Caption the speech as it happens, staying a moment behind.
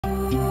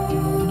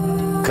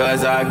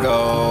Cause I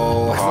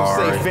go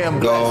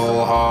hard,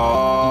 go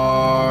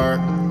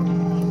hard.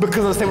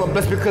 Because I'm saying my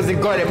best because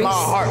it guarded my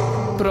heart.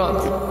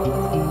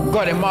 Pronto.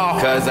 Guarded my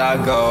heart. Cause I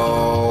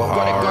go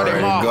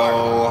hard,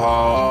 go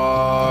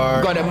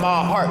hard. Guarded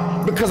my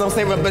heart. Because I'm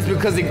saying my best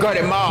because it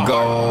guarded my heart.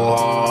 Go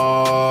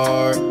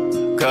hard.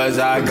 Cause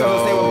I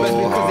go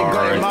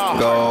hard,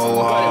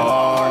 go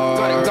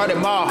hard. Guarded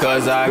my heart.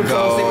 Cause I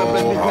go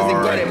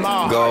hard,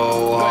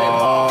 go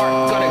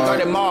hard.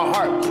 Guarded my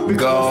heart.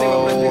 Go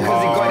hard, go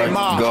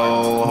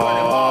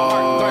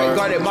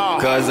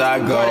hard. Cause I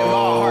go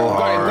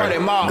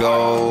hard,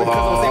 go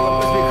hard.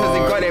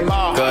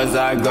 Cause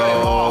I go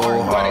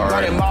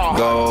hard,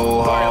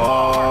 go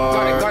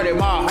hard.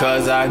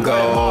 Cause I go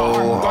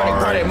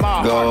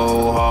hard,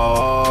 go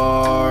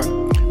hard.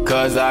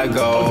 Cause I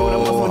go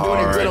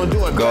hard,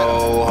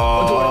 go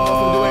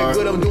hard.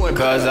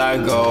 Cause I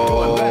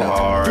go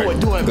hard,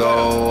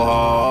 go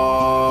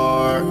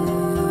hard.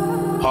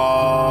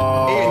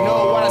 Hard. You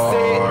know what I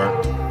said?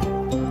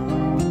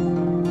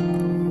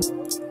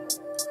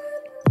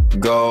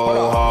 Go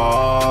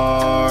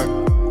hard.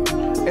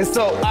 And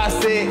so I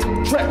said,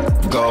 track.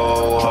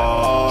 Go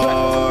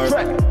hard.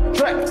 Track.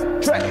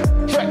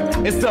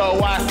 And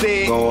so I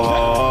said, Go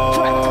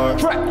hard.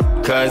 track.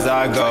 Cause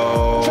I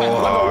go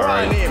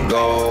hard,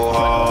 go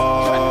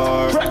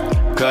hard.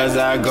 Cause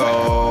I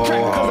go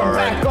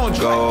hard,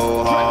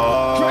 go hard.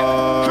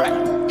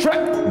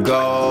 Go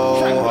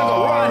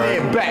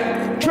hard,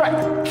 Back.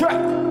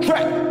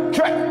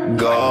 Track.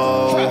 go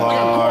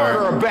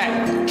hard,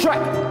 Back.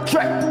 Track.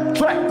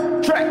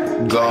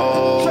 go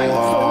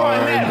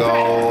hard, go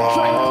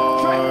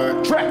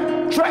hard.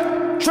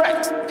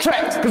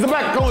 Track. Cause I'm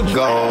back on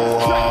Go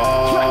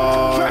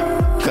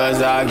hard,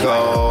 cause I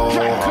go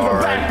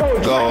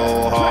hard,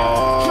 go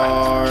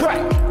hard.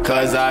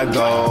 Cause I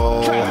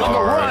go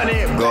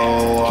hard,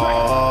 go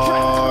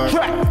hard.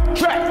 Track.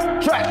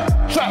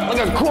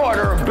 Like a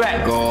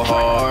quarterback. Go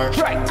hard,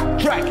 Track.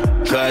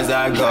 cause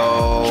I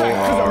go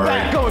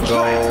hard,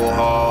 go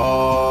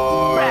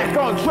hard. Back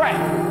on track.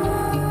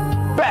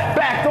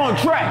 Back on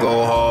track.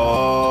 Go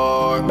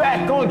hard,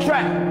 Back on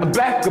track.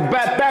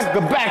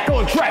 Back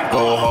on track.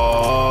 go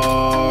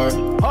hard.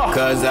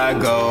 Cause I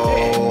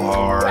go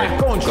hard,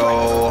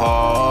 go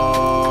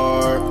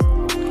hard.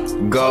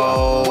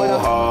 Go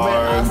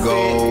hard,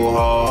 go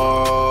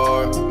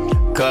hard.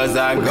 Cause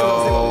I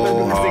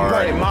go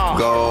hard,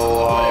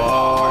 go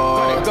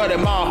hard.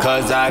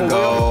 Cause I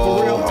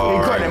go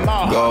hard,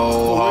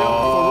 go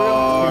hard.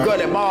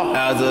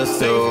 As a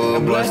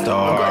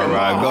superstar,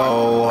 I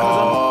go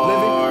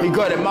hard. He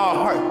got in my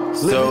heart.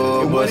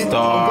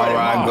 Superstar,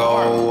 I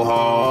go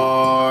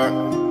hard.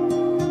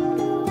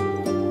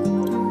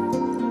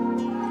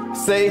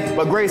 Say,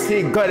 by grace,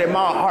 he got in my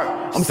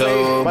heart. I'm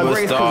saying, by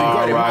grace, 'cause he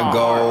got in my Superstar, I heart.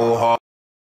 go hard.